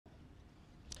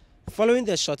Following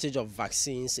the shortage of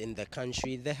vaccines in the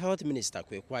country, the Health Minister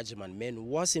Kwekwajiman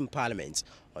was in Parliament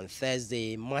on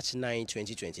Thursday, March 9,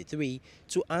 2023,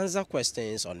 to answer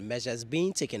questions on measures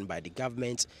being taken by the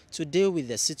government to deal with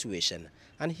the situation,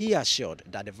 and he assured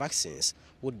that the vaccines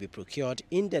would be procured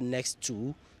in the next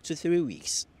 2 to 3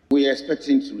 weeks. We are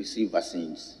expecting to receive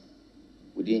vaccines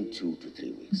within 2 to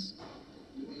 3 weeks.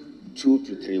 2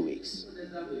 to 3 weeks.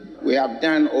 We have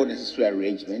done all necessary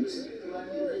arrangements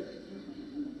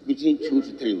between 2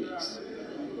 to 3 weeks.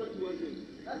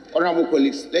 Honorable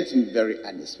colleagues, let me be very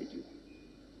honest with you.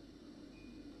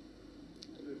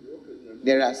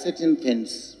 There are certain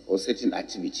things or certain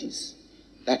activities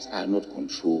that are not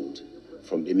controlled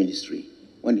from the ministry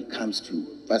when it comes to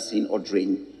vaccine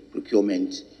ordering,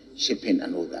 procurement, shipping,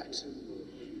 and all that.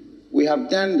 We have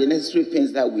done the necessary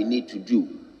things that we need to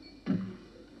do.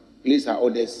 Placed our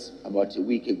orders about a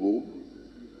week ago,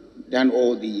 done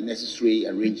all the necessary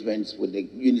arrangements with the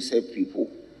UNICEF people.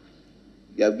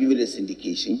 They have given us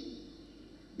indication.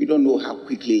 We don't know how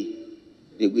quickly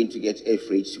they're going to get air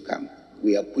freight to come.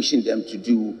 We are pushing them to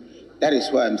do. That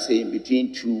is why I'm saying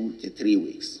between 2 to 3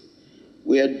 weeks.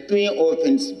 We are doing all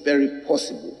things very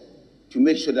possible to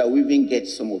make sure that we even get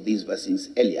some of these vaccines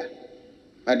earlier.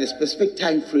 But the specific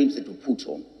time frames that we put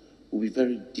on will be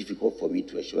very difficult for me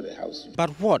to assure the House. But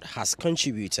what has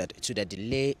contributed to the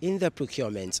delay in the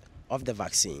procurement of the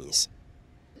vaccines?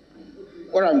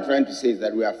 What I'm trying to say is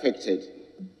that we are affected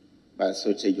by a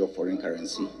shortage of foreign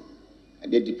currency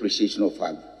and the depreciation of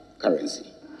our currency.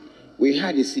 We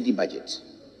had a Citi budget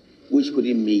which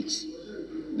couldn't meet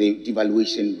the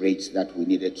devaluation rates that we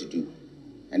needed to do,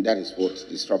 and that is what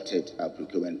disrupted our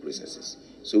procurement processes.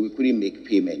 So we couldn't make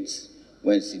payments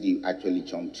when Citi actually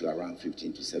jumped to around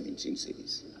 15 to 17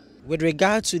 cities. With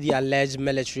regard to the alleged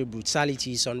military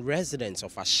brutalities on residents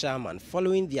of Ashaman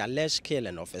following the alleged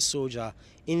killing of a soldier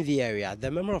in the area,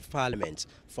 the Member of Parliament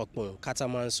for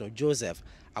Katamanso, Joseph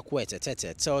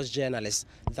Akwete-Tete, tells journalists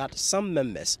that some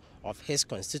members of his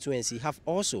constituency have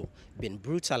also been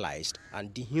brutalized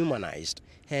and dehumanized,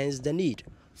 hence the need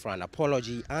for an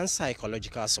apology and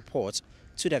psychological support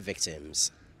to the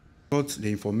victims. Got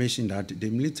the information that the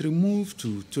military moved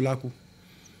to Tulaku,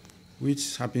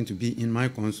 which happened to be in my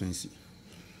constituency.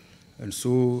 And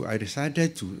so I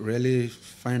decided to really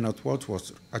find out what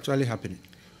was actually happening.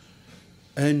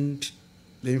 And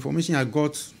the information I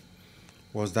got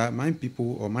was that my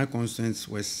people or my constituents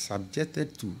were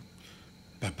subjected to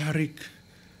barbaric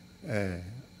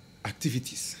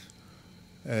activities.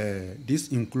 This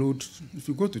includes, if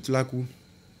you go to Tulaku,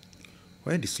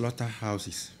 where the slaughterhouse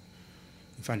is,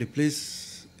 in fact, the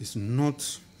place is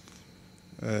not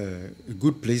a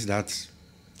good place that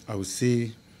I would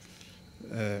say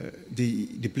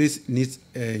the place needs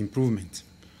improvement.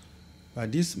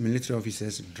 But these military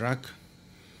officers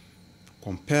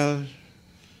compel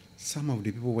some of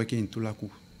the people working in Tulaku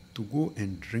to go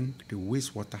and drink the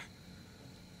wastewater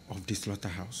of the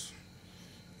slaughterhouse.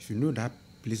 If you know that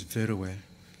place very well,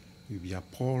 you'll be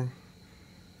appalled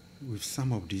with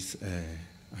some of these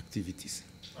activities.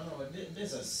 Oh, no,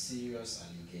 there's a serious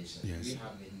allegation. Yes. Do we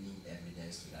have any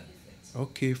evidence to that effect?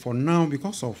 Okay, for now,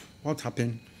 because of what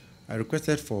happened, I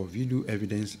requested for video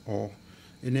evidence or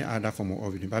any other form of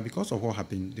evidence. But because of what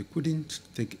happened, they couldn't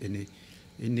take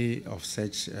any of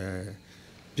such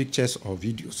pictures or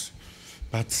videos.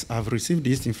 But I've received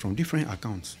these things from different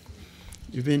accounts,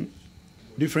 even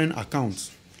different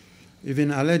accounts. Even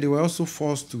they were also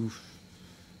forced to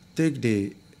take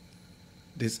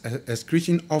this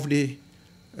excretion of the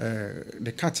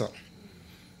cattle.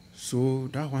 So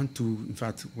that one too, in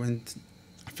fact,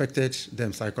 affected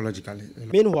them psychologically.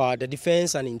 Meanwhile, the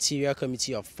Defense and Interior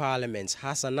Committee of Parliament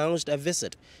has announced a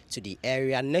visit to the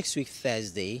area next week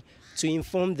Thursday to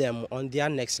inform them on their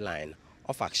next line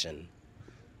of action.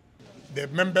 The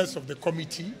members of the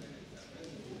committee,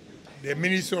 the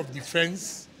Minister of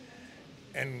Defense,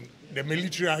 and the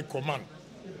Military High Command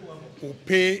will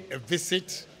pay a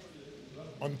visit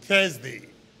on Thursday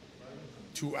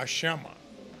to Ashama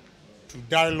to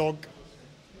dialogue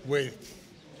with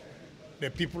the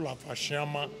people of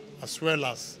Ashama as well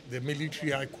as the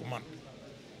Military High Command.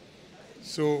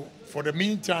 So for the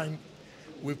meantime,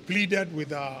 we pleaded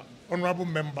with our honorable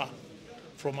member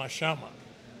from Ashama.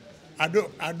 I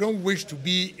don't wish to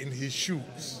be in his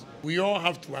shoes. We all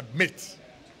have to admit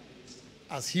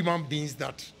as human beings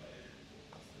that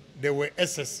there were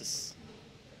excesses,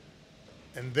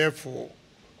 and therefore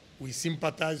we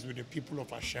sympathize with the people of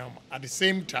Ashama. At the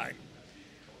same time,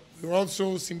 we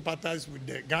also sympathize with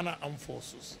the Ghana Armed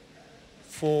Forces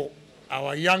for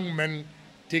our young men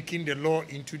taking the law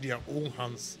into their own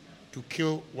hands to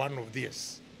kill one of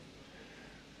theirs.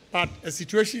 But a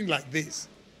situation like this,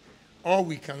 all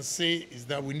we can say is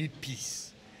that we need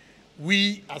peace.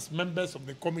 We, as members of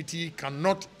the committee,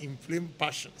 cannot inflame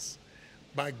passions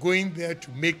by going there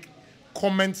to make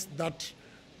comments that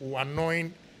will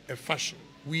annoy a faction.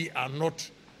 We are not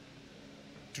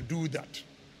to do that.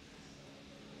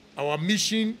 Our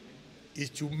mission is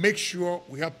to make sure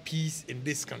we have peace in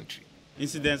this country.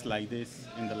 Incidents like this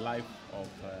in the life of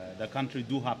the country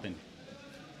do happen.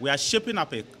 We are shaping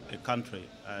up a country,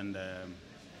 and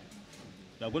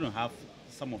we are going to have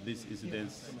some of these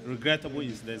incidents, regrettable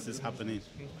incidences happening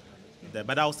there.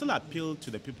 But I will still appeal to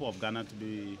the people of Ghana to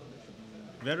be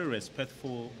very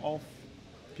respectful of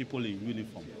people in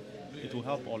uniform. It will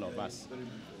help all of us.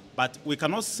 But we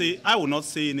cannot say, I will not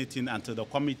say anything until the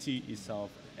committee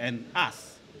itself and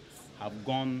us have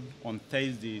gone on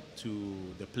Thursday to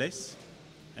the place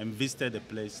and visited the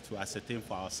place to ascertain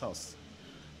for ourselves.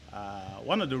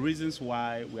 One of the reasons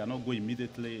why we are not going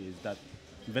immediately is that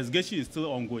investigation is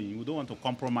still ongoing. We don't want to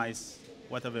compromise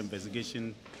whatever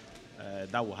investigation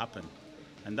that will happen.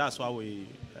 And that's why we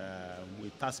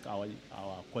task our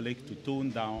colleague to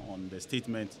tone down on the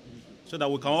statement so that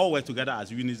we can all work together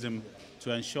as unison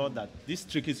to ensure that this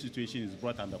tricky situation is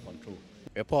brought under control.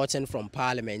 Reporting from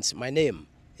Parliament, my name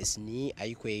is Ni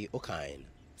Aikwe Okain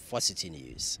for Citi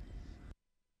News.